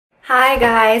Hi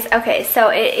guys. Okay, so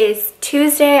it is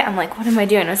Tuesday. I'm like, what am I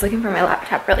doing? I was looking for my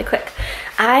laptop really quick.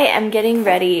 I am getting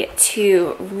ready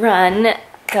to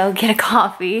go get a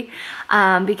coffee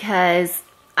because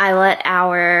I let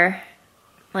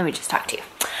me just talk to you.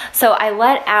 So I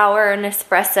let our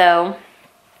Nespresso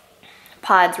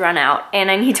pods run out and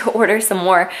I need to order some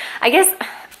more. I guess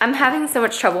I'm having so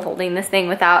much trouble holding this thing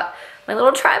without my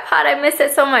little tripod. I miss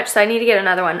it so much, so I need to get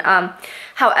another one.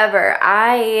 However,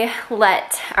 I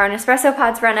let our Nespresso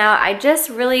pods run out. I just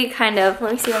really kind of,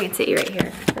 let me see if I can sit you right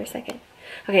here for a second.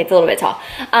 Okay, it's a little bit tall.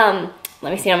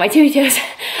 Let me see on my tippy toes.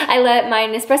 I let my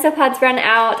Nespresso pods run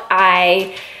out.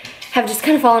 I have just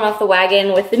kind of fallen off the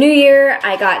wagon with the new year.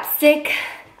 I got sick.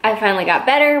 I finally got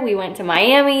better. We went to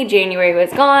Miami. January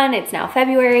was gone. It's now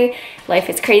February. Life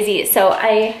is crazy. So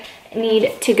I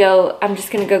need to go, I'm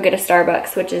just gonna go get a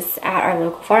Starbucks, which is at our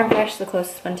local Farm Fresh. The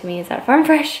closest one to me is at Farm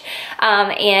Fresh.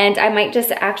 And I might just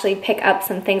actually pick up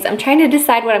some things. I'm trying to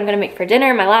decide what I'm gonna make for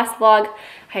dinner. My last vlog,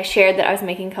 I shared that I was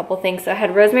making a couple things. So I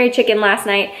had rosemary chicken last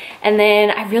night, and then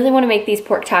I really wanna make these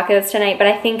pork tacos tonight, but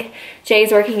I think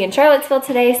Jay's working in Charlottesville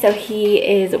today, so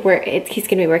he's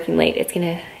gonna be working late.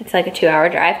 It's like a 2-hour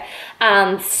drive.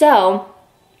 So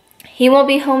he won't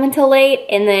be home until late,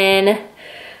 and then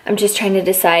I'm just trying to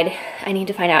decide. I need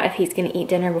to find out if he's gonna eat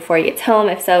dinner before he gets home.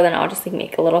 If so, then I'll just like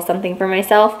make a little something for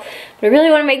myself. But I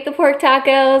really wanna make the pork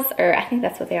tacos, or I think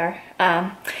that's what they are.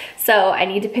 So I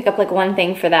need to pick up like one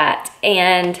thing for that.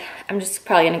 And I'm just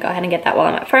probably gonna go ahead and get that while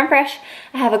I'm at Farm Fresh.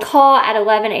 I have a call at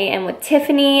 11 a.m. with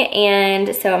Tiffany,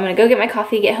 and so I'm gonna go get my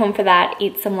coffee, get home for that,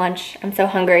 eat some lunch. I'm so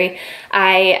hungry.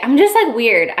 I'm just like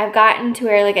weird. I've gotten to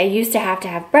where like I used to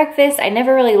have breakfast. I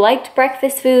never really liked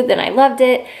breakfast food, then I loved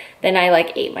it. Then I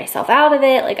like ate myself out of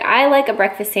it. Like I like a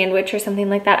breakfast sandwich or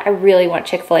something like that. I really want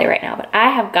Chick-fil-A right now, but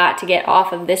I have got to get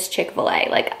off of this Chick-fil-A.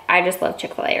 Like I just love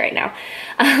Chick-fil-A right now.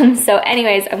 So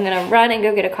anyways, I'm gonna run and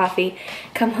go get a coffee,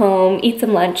 come home, eat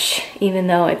some lunch, even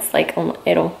though it's like,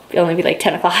 it'll only be like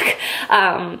 10 o'clock.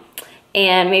 And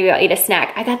maybe I'll eat a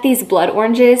snack. I got these blood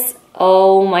oranges.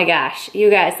 Oh my gosh, you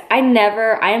guys, I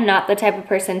am not the type of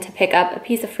person to pick up a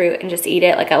piece of fruit and just eat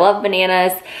it. Like I love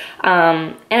bananas,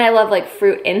 and I love like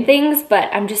fruit in things, but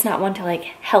I'm just not one to like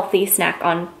healthy snack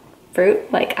on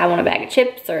fruit. Like I want a bag of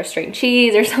chips or a string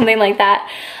cheese or something like that.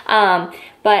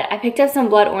 But I picked up some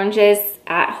blood oranges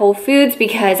at Whole Foods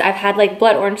because I've had like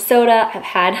blood orange soda, I've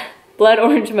had blood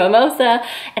orange mimosa,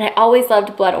 and I always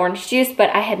loved blood orange juice, but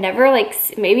I had never like,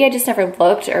 maybe I just never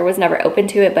looked or was never open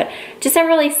to it, but just never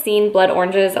really seen blood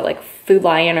oranges at like Food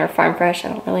Lion or Farm Fresh. I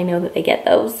don't really know that they get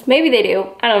those. Maybe they do,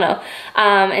 I don't know.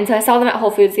 And so I saw them at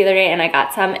Whole Foods the other day and I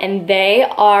got some, and they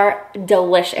are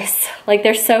delicious. Like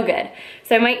they're so good.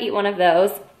 So I might eat one of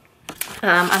those.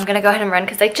 I'm gonna go ahead and run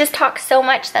because I just talk so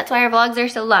much. That's why our vlogs are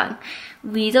so long.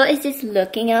 Weasel is just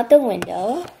looking out the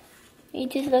window. Are you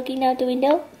just looking out the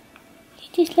window?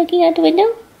 Just looking out the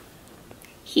window.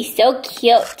 He's so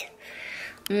cute.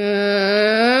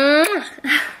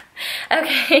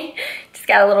 Okay, just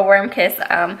got a little worm kiss.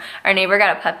 Our neighbor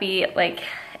got a puppy, like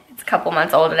it's a couple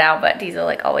months old now, but Diesel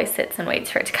like always sits and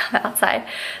waits for it to come outside.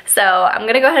 So I'm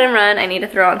gonna go ahead and run. I need to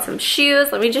throw on some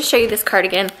shoes. Let me just show you this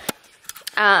cardigan.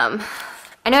 I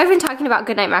know I've been talking about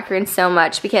Goodnight Macaroons so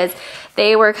much because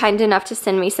they were kind enough to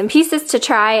send me some pieces to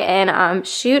try and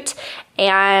shoot,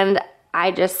 and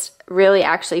I just really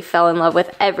actually fell in love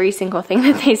with every single thing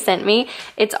that they sent me.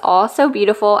 It's all so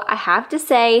beautiful. I have to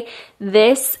say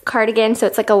this cardigan, so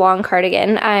it's like a long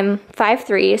cardigan. I'm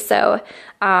 5'3", so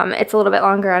it's a little bit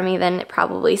longer on me than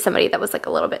probably somebody that was like a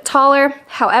little bit taller.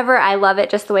 However, I love it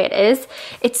just the way it is.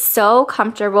 It's so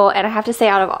comfortable, and I have to say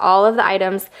out of all of the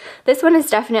items, this one is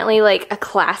definitely like a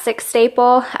classic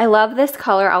staple. I love this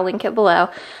color. I'll link it below.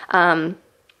 I'm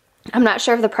not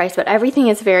sure of the price, but everything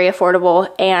is very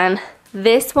affordable, and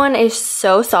this one is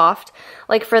so soft.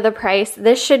 Like for the price,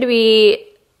 this should be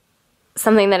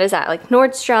something that is at like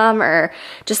Nordstrom or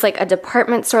just like a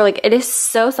department store. Like it is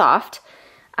so soft.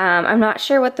 I'm not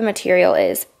sure what the material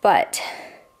is, but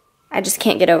I just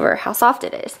can't get over how soft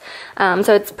it is.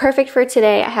 So it's perfect for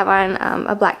today. I have on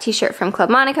a black t-shirt from Club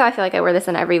Monaco. I feel like I wear this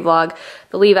in every vlog.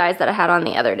 The Levi's that I had on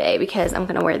the other day because I'm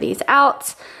gonna wear these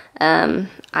out.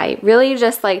 I really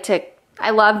just like to, I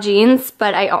love jeans,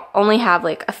 but I only have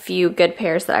like a few good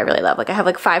pairs that I really love. Like I have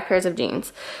like 5 pairs of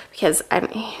jeans because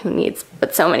who needs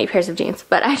but so many pairs of jeans,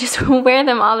 but I just wear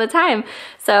them all the time.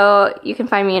 So you can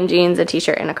find me in jeans, a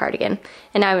t-shirt, and a cardigan.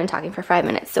 And now I've been talking for 5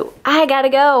 minutes, so I gotta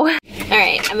go. All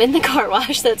right, I'm in the car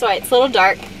wash. That's why it's a little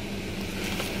dark.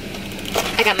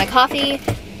 I got my coffee.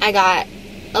 I got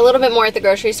a little bit more at the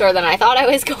grocery store than I thought I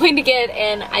was going to get,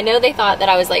 and I know they thought that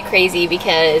I was like crazy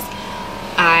because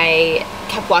I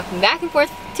kept walking back and forth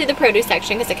to the produce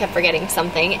section because I kept forgetting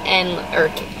something or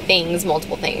things,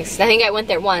 multiple things. I think I went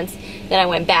there once, then I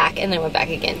went back, and then I went back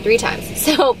again 3 times.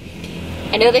 So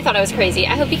I know they thought I was crazy.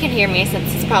 I hope you can hear me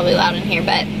since it's probably loud in here,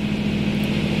 but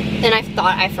then I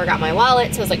thought I forgot my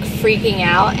wallet, so I was like freaking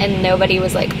out, and nobody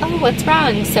was like, oh, what's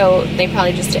wrong? So they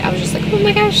probably just, I was just like, oh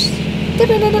my gosh,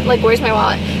 like, where's my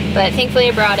wallet? But thankfully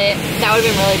I brought it. That would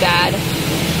have been really bad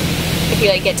if you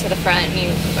like get to the front and you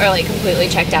are like completely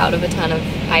checked out of a ton of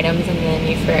items and then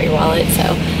you forgot your wallet. So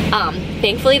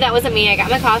thankfully that wasn't me. I got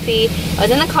my coffee, I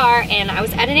was in the car, and I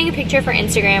was editing a picture for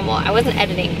Instagram. Well, I wasn't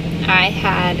editing. I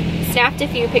had snapped a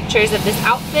few pictures of this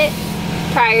outfit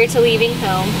prior to leaving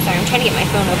home. Sorry, I'm trying to get my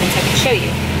phone open so I can show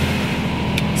you.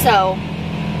 So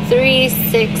 3,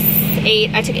 6,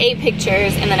 8, I took 8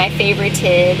 pictures, and then I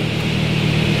favorited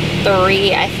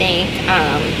 3, I think.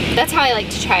 That's how I like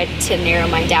to try to narrow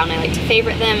mine down. I like to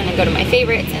favorite them and then go to my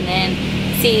favorites and then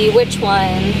see which one,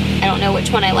 I don't know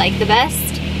which one I like the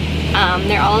best.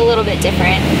 They're all a little bit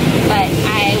different, but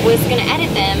I was gonna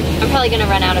edit them. I'm probably gonna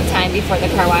run out of time before the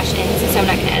car wash ends, so I'm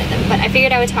not gonna edit them. But I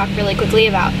figured I would talk really quickly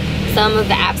about some of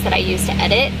the apps that I use to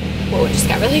edit. Whoa, it just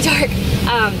got really dark.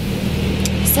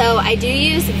 So I do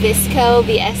use Visco,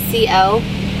 VSCO,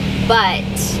 but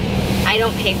I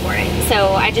don't pay for it.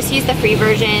 So I just use the free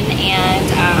version,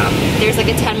 and there's like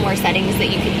a ton more settings that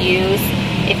you could use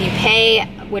if you pay,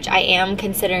 which I am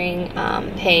considering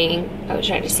paying. I was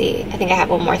trying to see, I think I have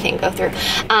one more thing go through.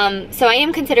 So I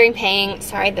am considering paying,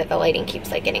 sorry that the lighting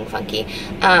keeps like getting funky.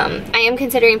 I am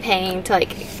considering paying to like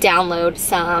download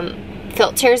some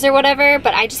filters or whatever,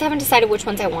 but I just haven't decided which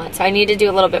ones I want, so I need to do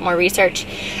a little bit more research.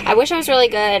 I wish I was really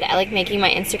good at like making my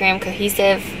Instagram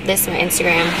cohesive. This is my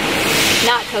Instagram,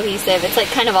 not cohesive. It's like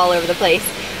kind of all over the place.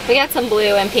 We got some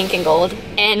blue and pink and gold,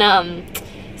 and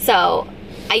so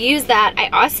I use that. I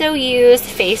also use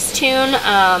Facetune.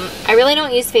 I really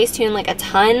don't use Facetune like a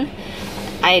ton.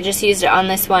 I just used it on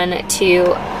this one to,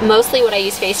 mostly what I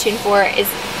use Facetune for is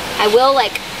I will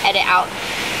like edit out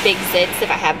big zits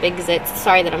if I have big zits.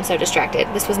 Sorry that I'm so distracted.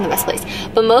 This wasn't the best place.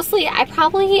 But mostly I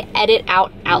probably edit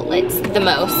out outlets the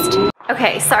most.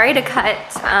 Okay, sorry to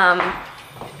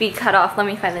be cut off. Let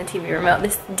me find the TV remote.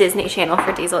 This Disney Channel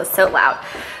for Diesel is so loud.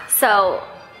 So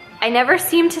I never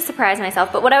seem to surprise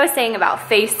myself, but what I was saying about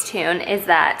Facetune is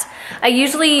that I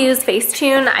usually use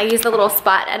Facetune. I use the little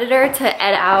spot editor to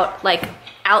edit out like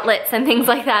outlets and things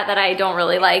like that that I don't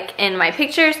really like in my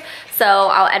pictures. So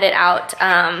I'll edit out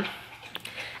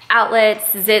outlets,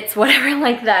 zits, whatever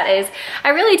like that is. I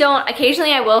really don't.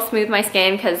 Occasionally I will smooth my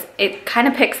skin because it kind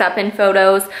of picks up in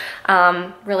photos,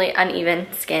 really uneven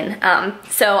skin.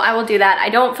 So I will do that. I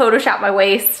don't Photoshop my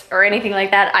waist or anything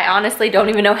like that. I honestly don't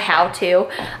even know how to.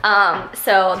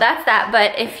 So that's that.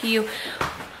 But if you,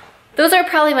 those are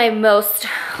probably my most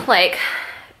like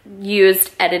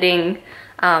used editing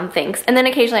things. And then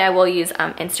occasionally I will use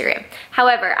Instagram.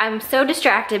 However, I'm so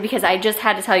distracted because I just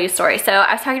had to tell you a story. So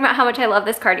I was talking about how much I love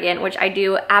this cardigan, which I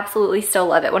do absolutely still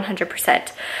love it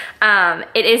 100%.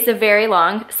 It is very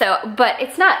long, but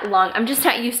it's not long. I'm just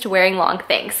not used to wearing long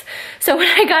things. So when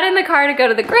I got in the car to go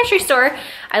to the grocery store,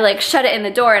 I like shut it in the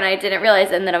door and I didn't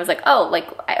realize it, and then I was like, oh, like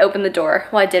I opened the door.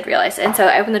 Well, I did realize it. And so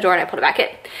I opened the door and I pulled it back in.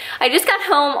 I just got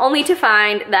home only to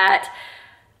find that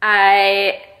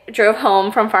I drove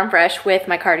home from Farm Fresh with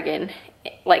my cardigan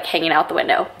like hanging out the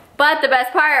window. But the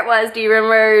best part was, do you remember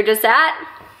where we were just at?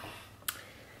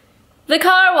 The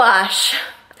car wash.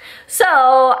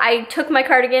 So I took my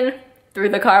cardigan through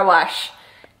the car wash.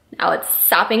 Now it's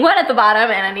sopping wet at the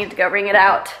bottom and I need to go wring it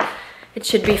out. It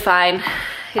should be fine.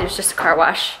 It was just a car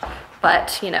wash.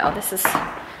 But you know, this is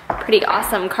a pretty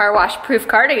awesome car wash proof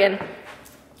cardigan.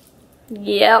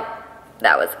 Yep,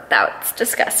 that's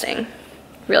disgusting.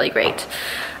 Really great.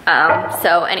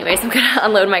 So anyways, I'm gonna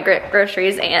unload my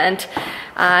groceries and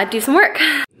do some work.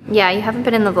 Yeah, you haven't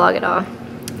been in the vlog at all.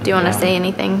 Do you want to say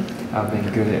anything? I've been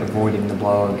good at avoiding the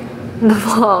vlog. The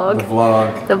vlog. The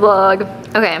vlog. The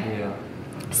vlog. Okay. Yeah.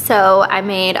 So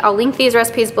I'll link these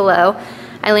recipes below.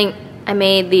 I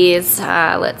made these,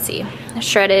 let's see,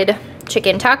 shredded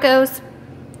chicken tacos.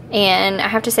 And I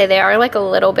have to say they are like a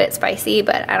little bit spicy,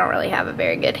 but I don't really have a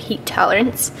very good heat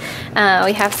tolerance.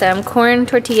 We have some corn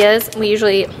tortillas. I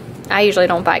usually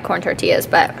don't buy corn tortillas,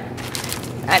 but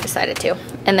I decided to.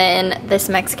 And then this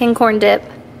Mexican corn dip,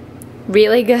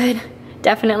 really good.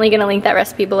 Definitely gonna link that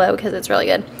recipe below because it's really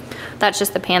good. That's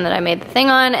just the pan that I made the thing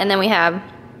on. And then we have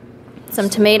some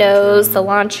tomatoes,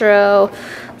 cilantro,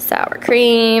 sour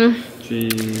cream,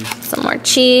 cheese, some more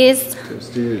cheese.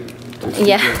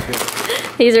 Yeah.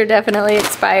 These are definitely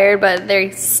expired, but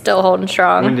they're still holding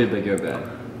strong. When did they go bad?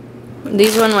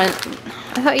 These one went,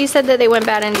 I thought you said that they went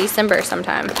bad in December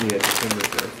sometime. Yeah, December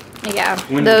 1st. Yeah,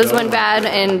 When those you go went bad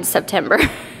in September.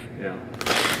 Yeah.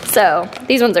 So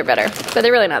these ones are better, but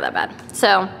they're really not that bad.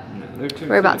 So No, they're too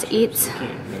we're about to chips. eat.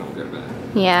 They don't go bad.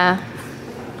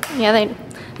 Yeah, they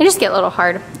just get a little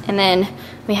hard. And then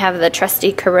we have the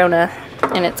trusty Corona,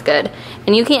 and it's good.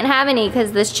 And you can't have any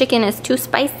because this chicken is too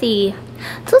spicy.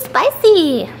 Too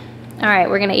spicy. All right,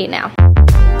 we're gonna eat now.